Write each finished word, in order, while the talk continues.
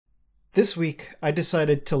This week, I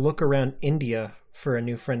decided to look around India for a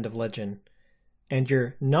new friend of legend. And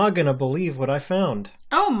you're not gonna believe what I found.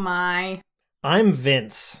 Oh my. I'm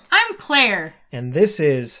Vince. I'm Claire. And this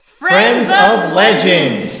is Friends of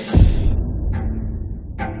Legend!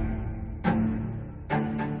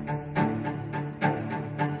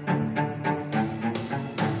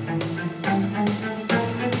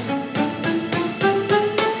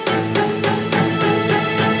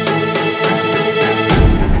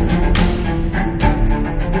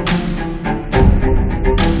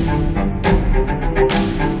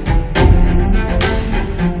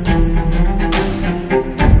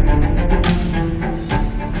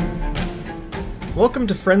 Welcome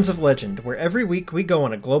to Friends of Legend, where every week we go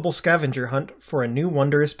on a global scavenger hunt for a new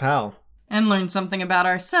wondrous pal. And learn something about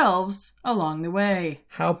ourselves along the way.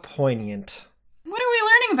 How poignant. What are we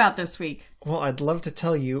learning about this week? Well, I'd love to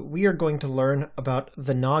tell you, we are going to learn about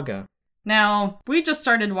the Naga. Now, we just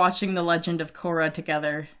started watching The Legend of Korra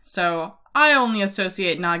together, so I only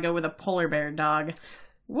associate Naga with a polar bear dog.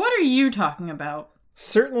 What are you talking about?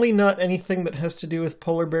 Certainly not anything that has to do with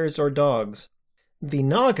polar bears or dogs. The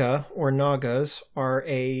Naga, or Nagas, are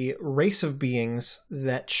a race of beings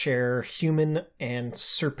that share human and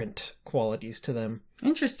serpent qualities to them.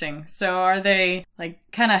 Interesting. So are they, like,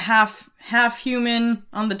 kind of half human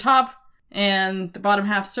on the top and the bottom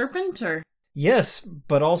half serpent, or? Yes,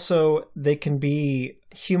 but also they can be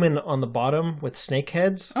human on the bottom with snake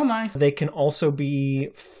heads. Oh my. They can also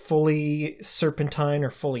be fully serpentine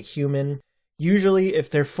or fully human. Usually, if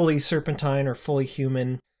they're fully serpentine or fully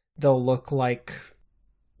human, they'll look like,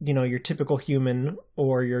 you know, your typical human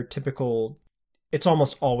or your typical... It's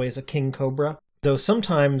almost always a king cobra, though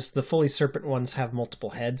sometimes the fully serpent ones have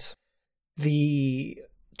multiple heads. The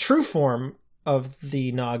true form of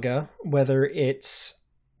the Naga, whether it's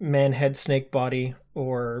man head snake body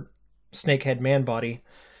or snake head man body,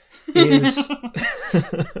 is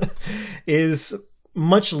is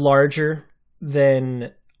much larger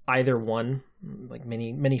than either one, like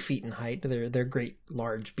many feet in height. They're great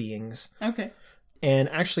large beings. Okay. And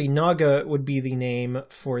actually, Naga would be the name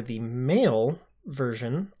for the male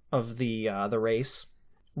version of the race,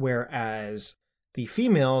 whereas the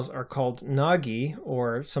females are called Nagi,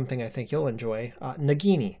 or something I think you'll enjoy,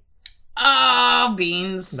 Nagini. Oh,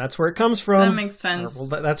 beans. That's where it comes from. That makes sense.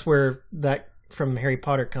 Well, that's where that from Harry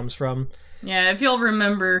Potter comes from. Yeah, if you'll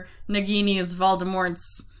remember, Nagini is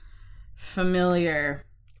Voldemort's familiar.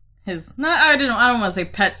 I don't want to say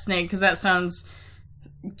pet snake, because that sounds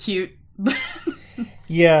cute, but...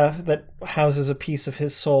 Yeah, that houses a piece of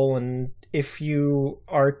his soul, and if you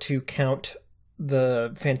are to count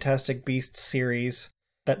the Fantastic Beasts series,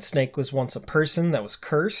 that snake was once a person that was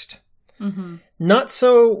cursed. Mm-hmm. Not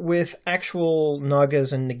so with actual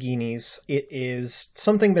Nagas and Naginis. It is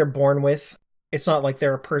something they're born with. It's not like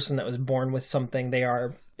they're a person that was born with something. They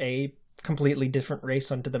are a completely different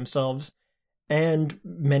race unto themselves, and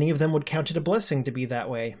many of them would count it a blessing to be that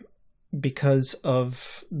way, because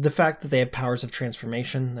of the fact that they have powers of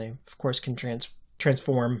transformation. They, of course, can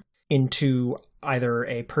transform into either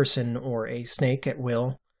a person or a snake at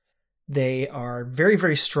will. They are very,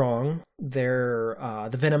 very strong. The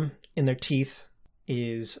venom in their teeth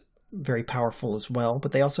is very powerful as well,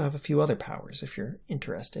 but they also have a few other powers if you're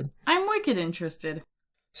interested. I'm wicked interested.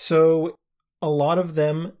 So, a lot of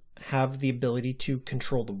them have the ability to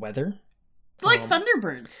control the weather. Like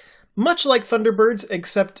Thunderbirds. Much like Thunderbirds,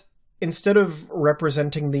 except instead of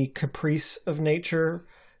representing the caprice of nature,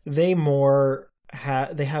 they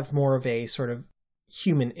have more of a sort of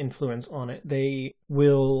human influence on it. They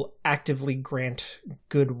will actively grant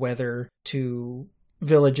good weather to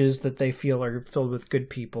villages that they feel are filled with good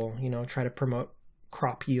people, try to promote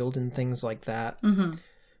crop yield and things like that. Mm-hmm.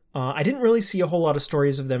 I didn't really see a whole lot of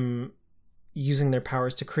stories of them using their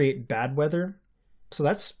powers to create bad weather, so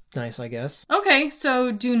that's nice, I guess. Okay,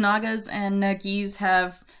 so do Nagas and Nagis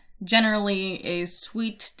have generally a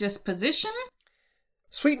sweet disposition?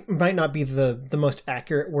 Sweet might not be the most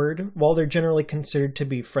accurate word. While they're generally considered to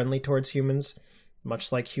be friendly towards humans,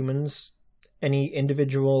 much like humans, any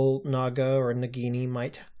individual Naga or Nagini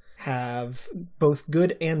might have both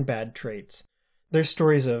good and bad traits. There's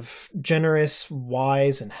stories of generous,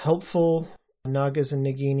 wise, and helpful Nagas and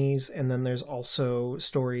Naginis, and then there's also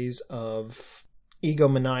stories of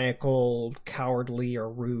egomaniacal, cowardly,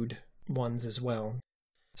 or rude ones as well.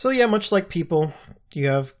 So yeah, much like people, you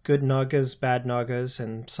have good Nagas, bad Nagas,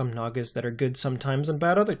 and some Nagas that are good sometimes and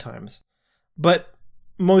bad other times. But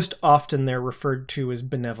most often they're referred to as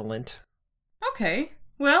benevolent. Okay,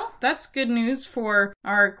 well, that's good news for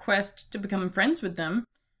our quest to become friends with them.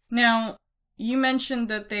 Now, you mentioned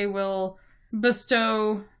that they will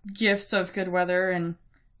bestow gifts of good weather and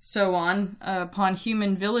so on upon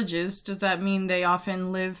human villages, does that mean they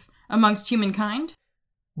often live amongst humankind?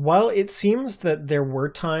 While it seems that there were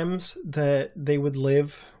times that they would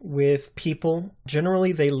live with people,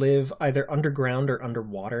 generally they live either underground or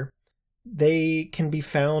underwater. They can be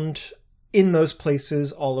found in those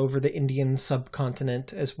places all over the Indian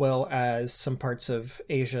subcontinent, as well as some parts of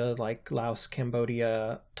Asia like Laos,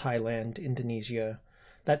 Cambodia, Thailand, Indonesia,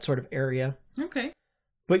 that sort of area. Okay.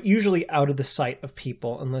 But usually out of the sight of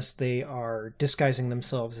people, unless they are disguising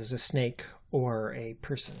themselves as a snake or a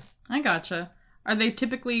person. I gotcha. Are they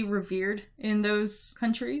typically revered in those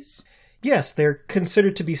countries? Yes, they're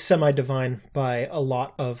considered to be semi-divine by a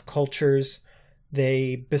lot of cultures.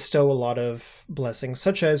 They bestow a lot of blessings,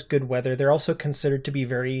 such as good weather. They're also considered to be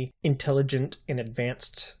very intelligent and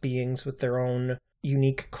advanced beings with their own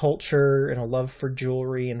unique culture and a love for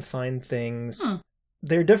jewelry and fine things.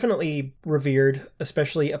 They're definitely revered,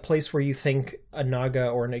 especially a place where you think a Naga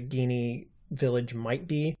or Nagini village might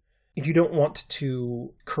be. You don't want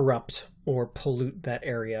to corrupt or pollute that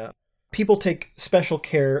area. People take special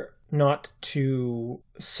care not to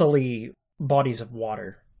sully bodies of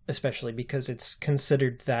water, especially because it's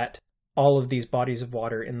considered that all of these bodies of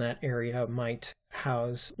water in that area might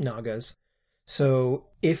house Nagas. So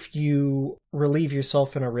if you relieve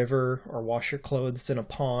yourself in a river or wash your clothes in a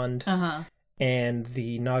pond, and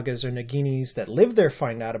the Nagas or Naginis that live there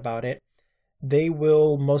find out about it, they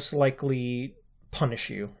will most likely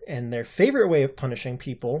punish you. And their favorite way of punishing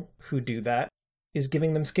people who do that is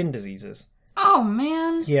giving them skin diseases. Oh,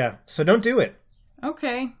 man. Yeah, so don't do it.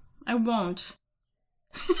 Okay, I won't.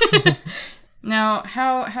 Now,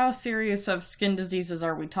 how serious of skin diseases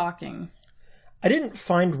are we talking? I didn't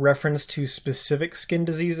find reference to specific skin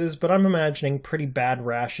diseases, but I'm imagining pretty bad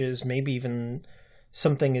rashes, maybe even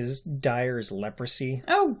something as dire as leprosy.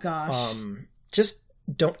 Oh, gosh. Just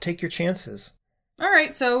don't take your chances. All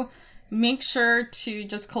right, so make sure to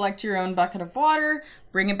just collect your own bucket of water,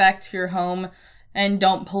 bring it back to your home, and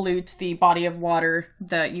don't pollute the body of water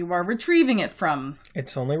that you are retrieving it from.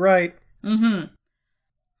 It's only right.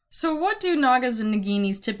 So what do Nagas and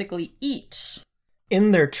Naginis typically eat?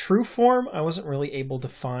 In their true form, I wasn't really able to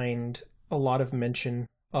find a lot of mention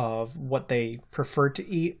of what they prefer to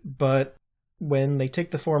eat, but when they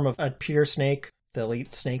take the form of a pure snake, they'll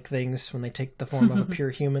eat snake things. When they take the form of a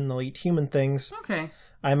pure human, they'll eat human things. Okay.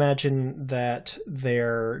 I imagine that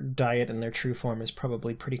their diet in their true form is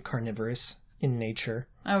probably pretty carnivorous in nature.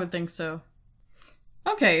 I would think so.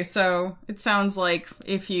 Okay, so it sounds like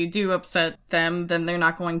if you do upset them, then they're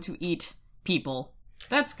not going to eat people.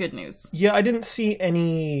 That's good news. Yeah, I didn't see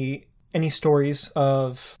any stories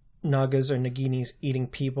of Nagas or Naginis eating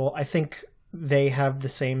people. I think they have the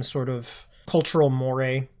same sort of cultural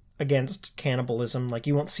moray against cannibalism. Like,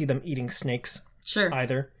 you won't see them eating snakes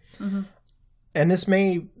either. And this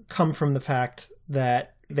may come from the fact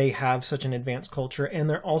that they have such an advanced culture, and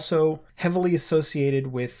they're also heavily associated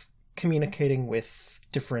with communicating with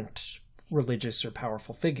different religious or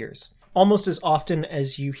powerful figures. Almost as often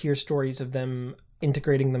as you hear stories of them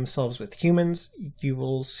integrating themselves with humans, you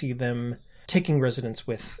will see them taking residence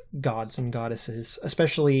with gods and goddesses,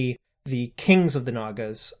 especially the kings of the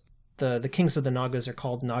Nagas. The kings of the Nagas are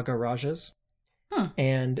called Nagarajas,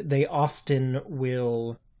 and they often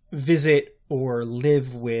will visit or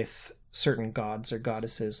live with certain gods or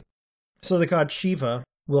goddesses. So the god Shiva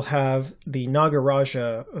will have the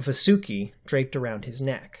Nagaraja Vasuki draped around his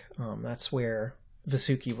neck. That's where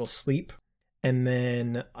Vasuki will sleep. And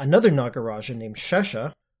then another Nagaraja named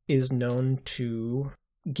Shesha is known to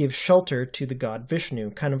give shelter to the god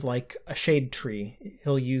Vishnu, kind of like a shade tree.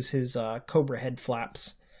 He'll use his cobra head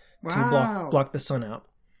flaps to block the sun out.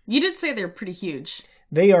 You did say they're pretty huge.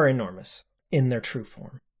 They are enormous in their true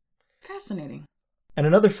form. Fascinating. And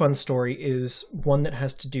another fun story is one that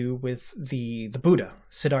has to do with the Buddha,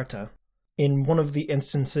 Siddhartha. In one of the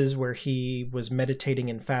instances where he was meditating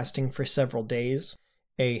and fasting for several days,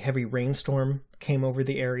 a heavy rainstorm came over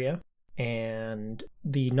the area, and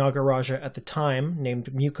the Nagaraja at the time,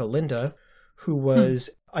 named Mukalinda, who was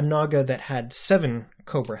a Naga that had 7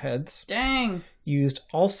 cobra heads, used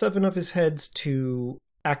all 7 of his heads to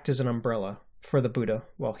act as an umbrella for the Buddha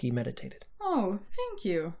while he meditated. Oh, thank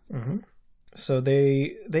you. So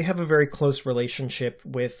they have a very close relationship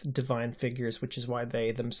with divine figures, which is why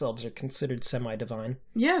they themselves are considered semi-divine.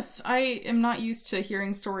 Yes, I am not used to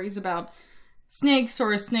hearing stories about snakes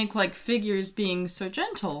or snake-like figures being so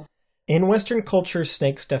gentle. In Western culture,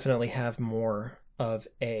 snakes definitely have more of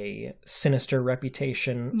a sinister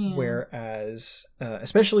reputation, whereas,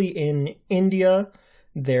 especially in India,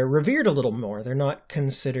 they're revered a little more. They're not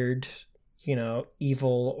considered,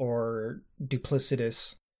 evil or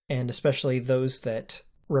duplicitous. And especially those that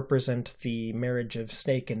represent the marriage of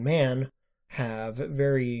snake and man have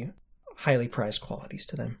very highly prized qualities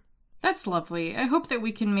to them. That's lovely. I hope that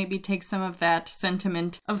we can maybe take some of that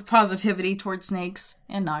sentiment of positivity towards snakes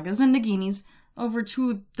and Nagas and Naginis over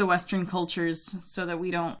to the Western cultures so that we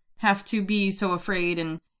don't have to be so afraid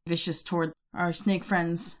and vicious toward our snake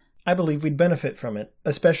friends. I believe we'd benefit from it,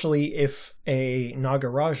 especially if a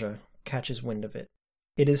Nagaraja catches wind of it.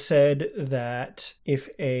 It is said that if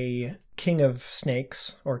a king of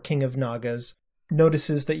snakes or king of Nagas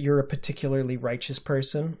notices that you're a particularly righteous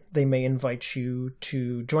person, they may invite you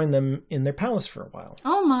to join them in their palace for a while.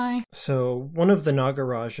 Oh my. So one of the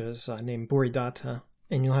Nagarajas, named Buridatta,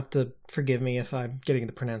 and you'll have to forgive me if I'm getting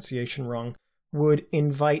the pronunciation wrong, would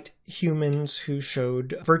invite humans who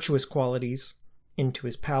showed virtuous qualities into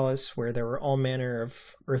his palace where there were all manner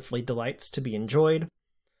of earthly delights to be enjoyed.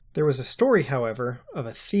 There was a story, however, of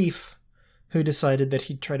a thief who decided that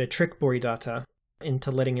he'd try to trick Buridatta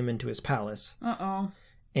into letting him into his palace. Uh-oh.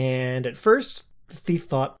 And at first, the thief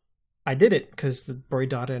thought, I did it, because the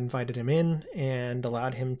Buridatta invited him in and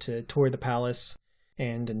allowed him to tour the palace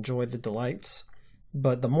and enjoy the delights.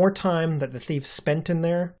 But the more time that the thief spent in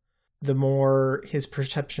there, the more his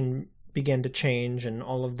perception began to change, and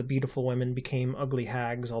all of the beautiful women became ugly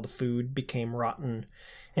hags, all the food became rotten,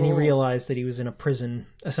 and he realized that he was in a prison,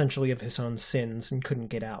 essentially of his own sins, and couldn't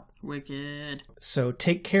get out. Wicked. So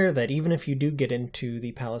take care that even if you do get into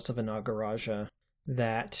the palace of a Nagaraja,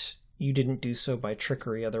 that you didn't do so by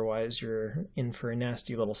trickery, otherwise you're in for a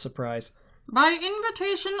nasty little surprise. By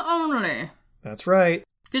invitation only. That's right.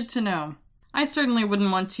 Good to know. I certainly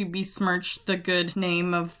wouldn't want to besmirch the good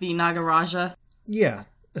name of the Nagaraja. Yeah,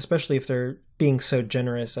 especially if they're being so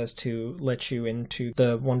generous as to let you into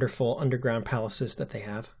the wonderful underground palaces that they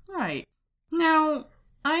have. Right. Now,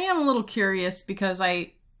 I am a little curious because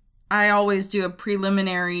I always do a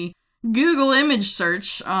preliminary Google image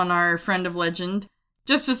search on our Friend of Legend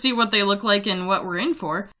just to see what they look like and what we're in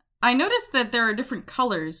for. I noticed that there are different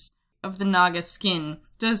colors of the Naga skin.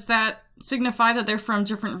 Does that signify that they're from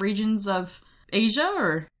different regions of Asia,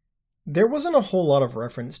 or? There wasn't a whole lot of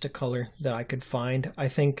reference to color that I could find. I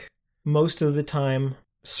think most of the time,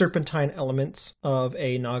 serpentine elements of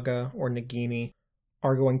a Naga or Nagini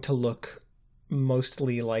are going to look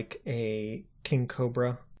mostly like a king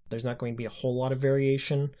cobra. There's not going to be a whole lot of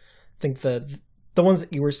variation. I think the ones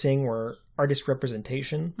that you were seeing were artist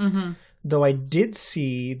representation. Mm-hmm. Though I did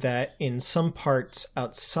see that in some parts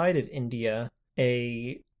outside of India,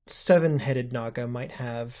 a 7-headed Naga might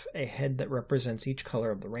have a head that represents each color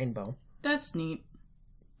of the rainbow. That's neat.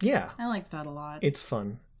 Yeah. I like that a lot. It's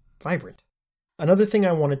fun. Vibrant. Another thing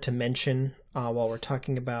I wanted to mention while we're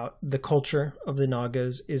talking about the culture of the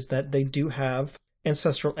Nagas is that they do have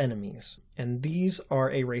ancestral enemies. And these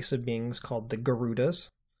are a race of beings called the Garudas,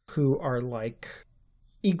 who are like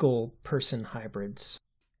eagle person hybrids.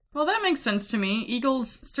 Well, that makes sense to me.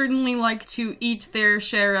 Eagles certainly like to eat their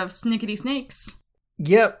share of snickety snakes.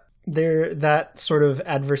 Yep, that sort of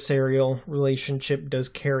adversarial relationship does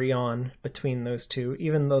carry on between those two,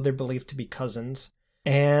 even though they're believed to be cousins.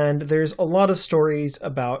 And there's a lot of stories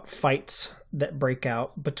about fights that break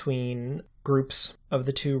out between groups of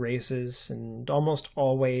the two races, and almost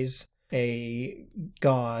always a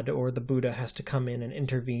god or the Buddha has to come in and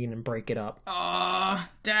intervene and break it up. Aw,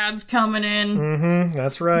 Dad's coming in. Mm-hmm,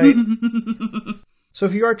 that's right. So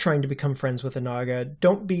if you are trying to become friends with a Naga,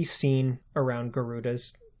 don't be seen around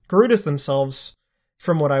Garudas. Garudas themselves,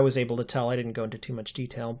 from what I was able to tell, I didn't go into too much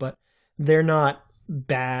detail, but they're not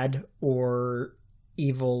bad or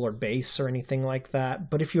evil or base or anything like that.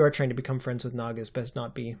 But if you are trying to become friends with Nagas, best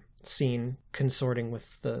not be seen consorting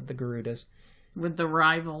with the Garudas. With the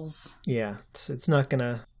rivals. Yeah, it's not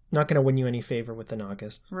gonna win you any favor with the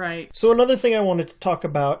Nagas. Right. So another thing I wanted to talk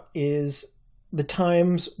about is the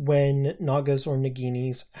times when Nagas or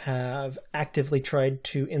Naginis have actively tried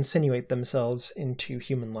to insinuate themselves into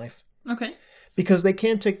human life. Okay. Because they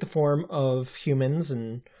can take the form of humans,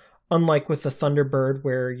 and unlike with the Thunderbird,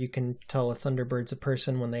 where you can tell a Thunderbird's a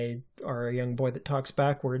person when they are a young boy that talks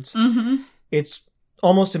backwards, it's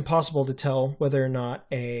almost impossible to tell whether or not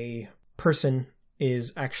a person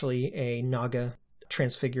is actually a Naga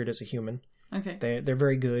transfigured as a human. Okay. They're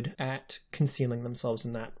very good at concealing themselves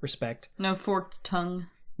in that respect. No forked tongue.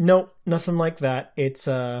 Nope, nothing like that. It's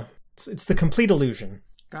the complete illusion.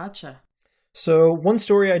 Gotcha. So one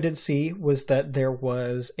story I did see was that there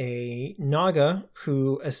was a Naga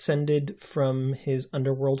who ascended from his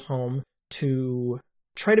underworld home to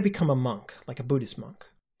try to become a monk, like a Buddhist monk.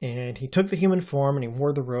 And he took the human form and he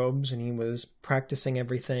wore the robes and he was practicing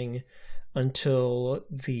everything until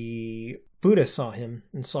the Buddha saw him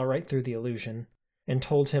and saw right through the illusion and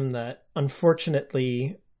told him that,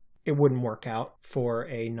 unfortunately, it wouldn't work out for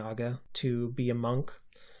a Naga to be a monk.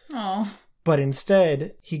 Oh. But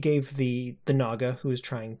instead, he gave the Naga, who was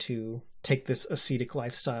trying to take this ascetic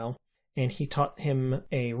lifestyle, and he taught him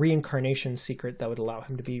a reincarnation secret that would allow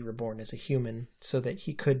him to be reborn as a human so that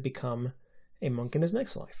he could become a monk in his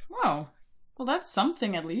next life. Wow. Well, that's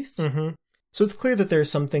something at least. Mm-hmm. So it's clear that there are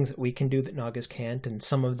some things that we can do that Nagas can't, and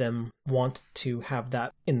some of them want to have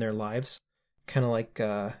that in their lives. Kind of like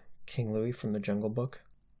King Louis from the Jungle Book.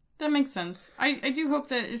 That makes sense. I do hope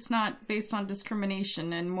that it's not based on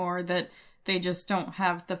discrimination and more that they just don't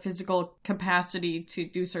have the physical capacity to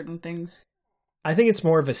do certain things. I think it's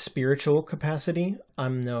more of a spiritual capacity.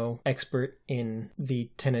 I'm no expert in the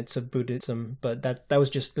tenets of Buddhism, but that was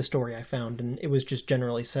just the story I found, and it was just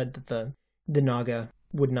generally said that the Naga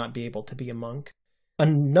would not be able to be a monk.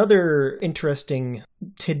 Another interesting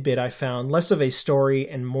tidbit I found, less of a story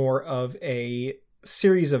and more of a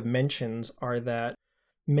series of mentions, are that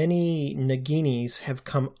many Naginis have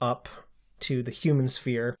come up to the human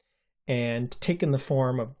sphere and taken the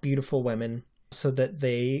form of beautiful women so that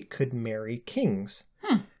they could marry kings.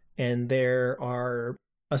 And there are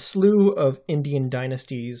a slew of Indian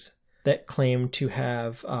dynasties that claim to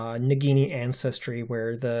have Nagini ancestry,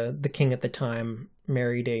 where the king at the time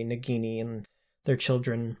married a Nagini and their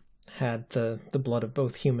children had the blood of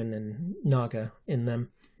both human and Naga in them.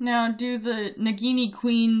 Now, do the Nagini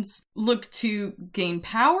queens look to gain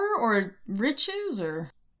power or riches, or...?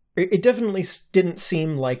 It definitely didn't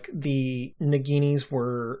seem like the Naginis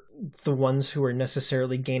were the ones who were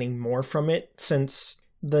necessarily gaining more from it, since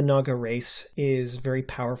the Naga race is very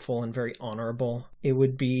powerful and very honorable. It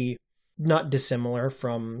would be not dissimilar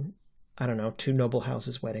from, I don't know, two noble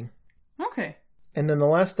houses wedding. Okay. And then the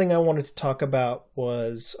last thing I wanted to talk about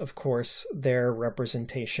was, of course, their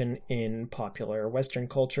representation in popular Western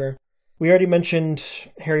culture. We already mentioned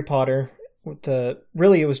Harry Potter.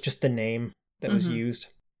 Really, it was just the name that was used.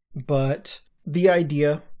 But the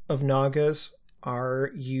idea of Nagas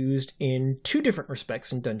are used in two different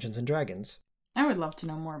respects in Dungeons & Dragons. I would love to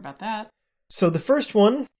know more about that. So the first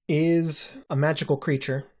one is a magical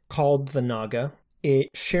creature called the Naga. It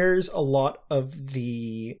shares a lot of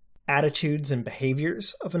the attitudes and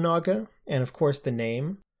behaviors of a Naga, and of course the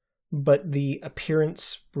name, but the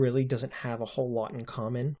appearance really doesn't have a whole lot in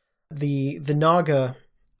common. The Naga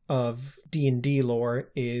of D&D lore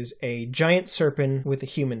is a giant serpent with a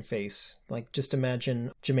human face. Like, just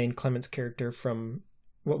imagine Jermaine Clement's character from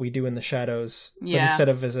What We Do in the Shadows, but instead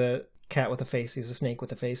of as a cat with a face, he's a snake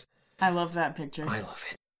with a face. I love that picture. I love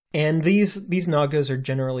it. And these Nagas are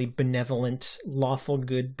generally benevolent, lawful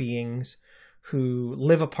good beings who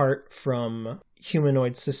live apart from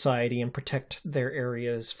humanoid society and protect their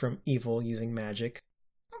areas from evil using magic.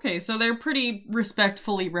 Okay, so they're pretty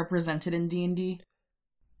respectfully represented in D&D.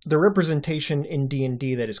 The representation in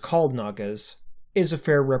D&D that is called Nagas is a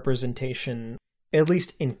fair representation, at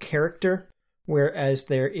least in character, whereas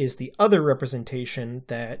there is the other representation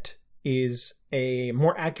that is a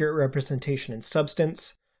more accurate representation in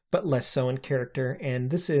substance, but less so in character, and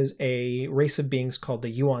this is a race of beings called the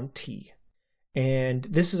Yuan-Ti. And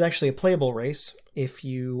this is actually a playable race. If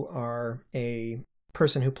you are a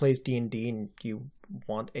person who plays D&D and you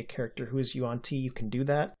want a character who is Yuan-Ti, you can do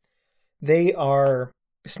that. They are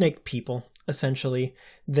snake people, essentially.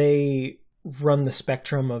 They run the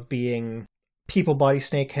spectrum of being people body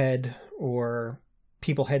snake head, or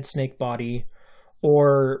people head snake body,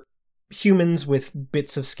 or humans with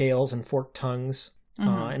bits of scales and forked tongues,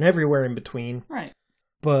 and everywhere in between. Right.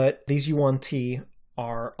 But these Yuan-Ti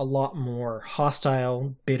are a lot more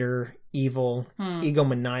hostile, bitter, evil,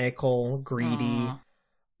 egomaniacal, greedy.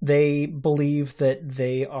 They believe that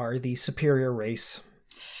they are the superior race.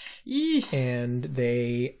 And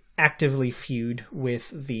they actively feud with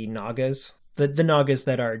the Nagas. The Nagas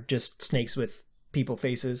that are just snakes with people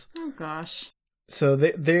faces. Oh gosh. So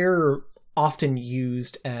they're often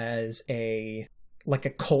used as a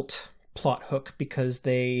cult plot hook, because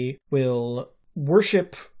they will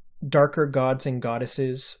worship darker gods and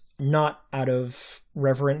goddesses, not out of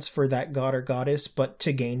reverence for that god or goddess, but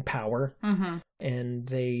to gain power. And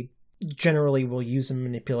they generally will use and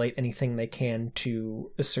manipulate anything they can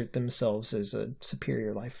to assert themselves as a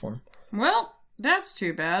superior life form. Well, that's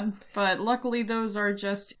too bad. But luckily those are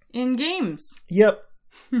just in games. Yep.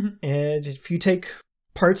 And if you take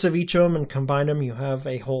parts of each of them and combine them, you have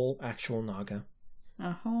a whole actual Naga.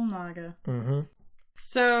 A whole Naga.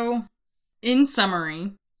 So, in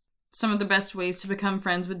summary, some of the best ways to become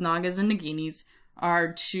friends with Nagas and Naginis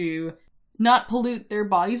are to not pollute their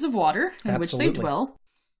bodies of water in which they dwell.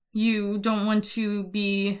 You don't want to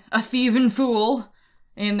be a thieving fool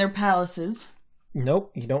in their palaces.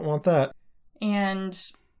 Nope, you don't want that. And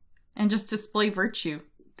And just display virtue.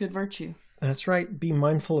 Good virtue. That's right. Be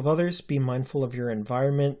mindful of others, be mindful of your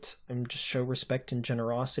environment, and just show respect and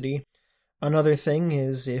generosity. Another thing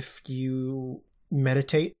is if you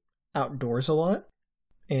meditate outdoors a lot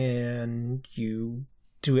and you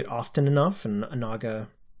do it often enough and a Naga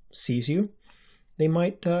sees you, they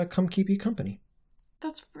might come keep you company.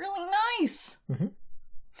 That's really nice. Mm-hmm.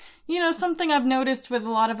 You know, something I've noticed with a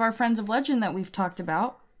lot of our friends of legend that we've talked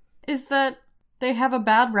about is that they have a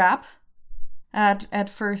bad rap at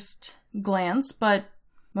first glance, but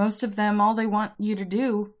most of them, all they want you to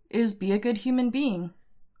do is be a good human being.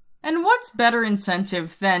 And what's better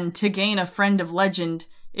incentive than to gain a friend of legend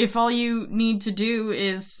if all you need to do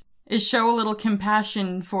is show a little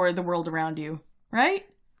compassion for the world around you, right?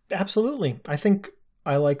 Absolutely. I think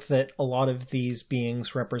I like that a lot of these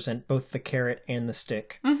beings represent both the carrot and the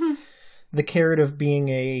stick. Mm-hmm. The carrot of being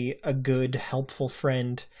a good, helpful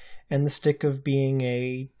friend, and the stick of being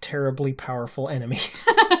a terribly powerful enemy.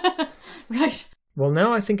 Right. Well,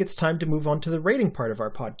 now I think it's time to move on to the rating part of our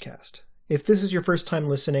podcast. If this is your first time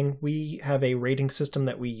listening, we have a rating system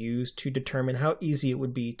that we use to determine how easy it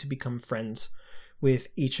would be to become friends with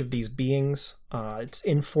each of these beings. It's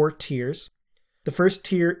in 4 tiers. The first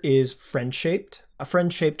tier is friend-shaped. A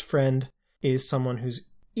friend-shaped friend is someone who's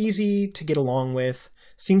easy to get along with,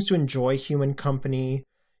 seems to enjoy human company.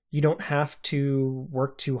 You don't have to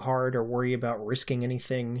work too hard or worry about risking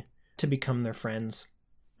anything to become their friends.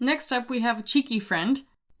 Next up, we have a cheeky friend,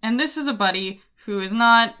 and this is a buddy who is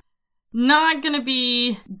not gonna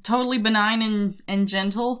be totally benign and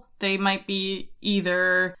gentle. They might be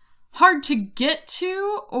either hard to get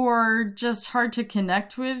to or just hard to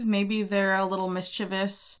connect with. Maybe they're a little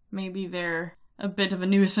mischievous. Maybe they're a bit of a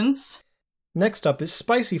nuisance. Next up is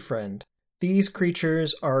Spicy Friend. These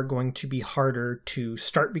creatures are going to be harder to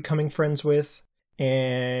start becoming friends with,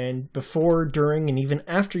 and before, during, and even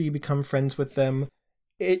after you become friends with them,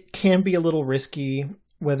 it can be a little risky,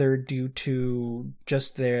 whether due to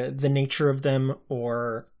just the nature of them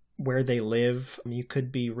or where they live. You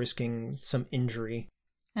could be risking some injury.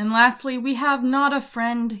 And lastly, we have Not a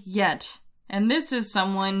Friend Yet. And this is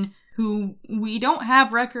someone who we don't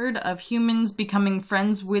have record of humans becoming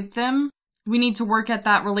friends with them. We need to work at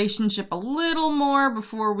that relationship a little more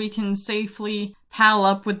before we can safely pal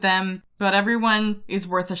up with them. But everyone is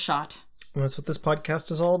worth a shot. And that's what this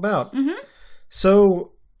podcast is all about. Mm-hmm.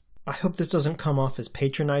 So, I hope this doesn't come off as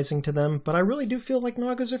patronizing to them, but I really do feel like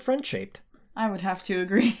Nagas are friend-shaped. I would have to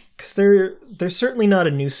agree. Because they're certainly not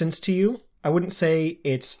a nuisance to you. I wouldn't say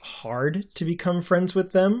it's hard to become friends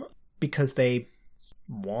with them, because they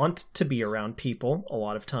want to be around people a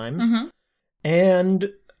lot of times. Mm-hmm.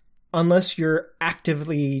 And unless you're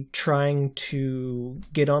actively trying to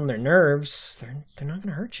get on their nerves, they're not going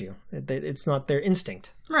to hurt you. It's not their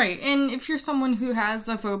instinct. Right, and if you're someone who has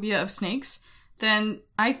a phobia of snakes, then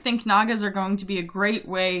I think Nagas are going to be a great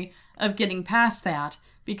way of getting past that,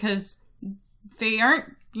 because they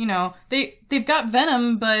aren't, they've got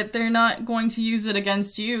venom, but they're not going to use it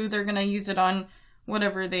against you. They're going to use it on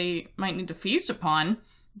whatever they might need to feast upon.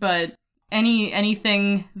 But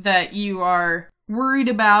anything that you are worried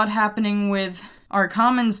about happening with our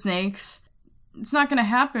common snakes, it's not going to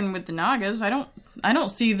happen with the Nagas. I don't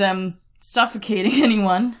see them suffocating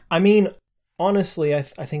anyone. I mean, honestly, I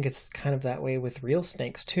think it's kind of that way with real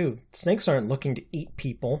snakes, too. Snakes aren't looking to eat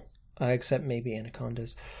people, except maybe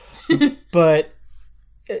anacondas. But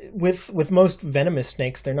with most venomous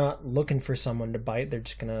snakes, they're not looking for someone to bite. They're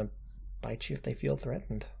just going to bite you if they feel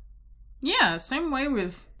threatened. Yeah, same way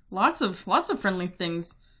with lots of friendly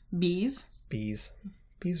things. Bees. Bees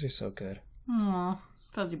are so good. Aw,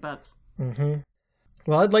 fuzzy butts. Mm-hmm.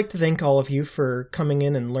 Well, I'd like to thank all of you for coming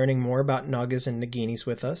in and learning more about Nagas and Naginis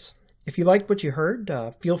with us. If you liked what you heard,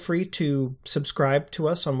 feel free to subscribe to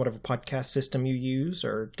us on whatever podcast system you use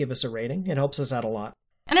or give us a rating. It helps us out a lot.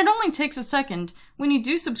 And it only takes a second. When you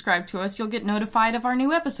do subscribe to us, you'll get notified of our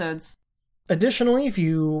new episodes. Additionally, if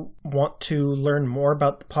you want to learn more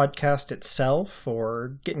about the podcast itself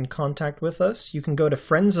or get in contact with us, you can go to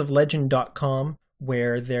friendsoflegend.com,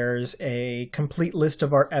 where there's a complete list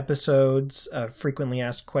of our episodes, a frequently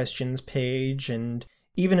asked questions page, and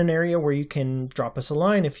even an area where you can drop us a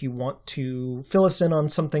line if you want to fill us in on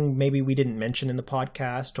something maybe we didn't mention in the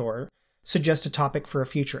podcast or suggest a topic for a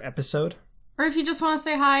future episode. Or if you just want to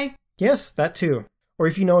say hi. Yes, that too. Or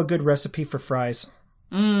if you know a good recipe for fries.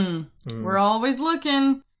 We're always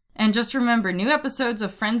looking. And just remember, new episodes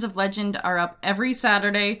of Friends of Legend are up every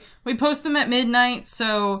Saturday. We post them at midnight,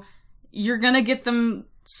 so you're going to get them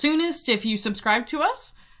soonest if you subscribe to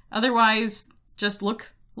us. Otherwise, just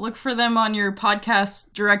look for them on your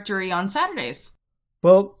podcast directory on Saturdays.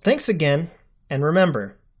 Well, thanks again. And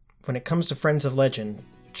remember, when it comes to friends of legend,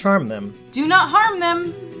 charm them. Do not harm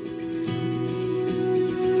them.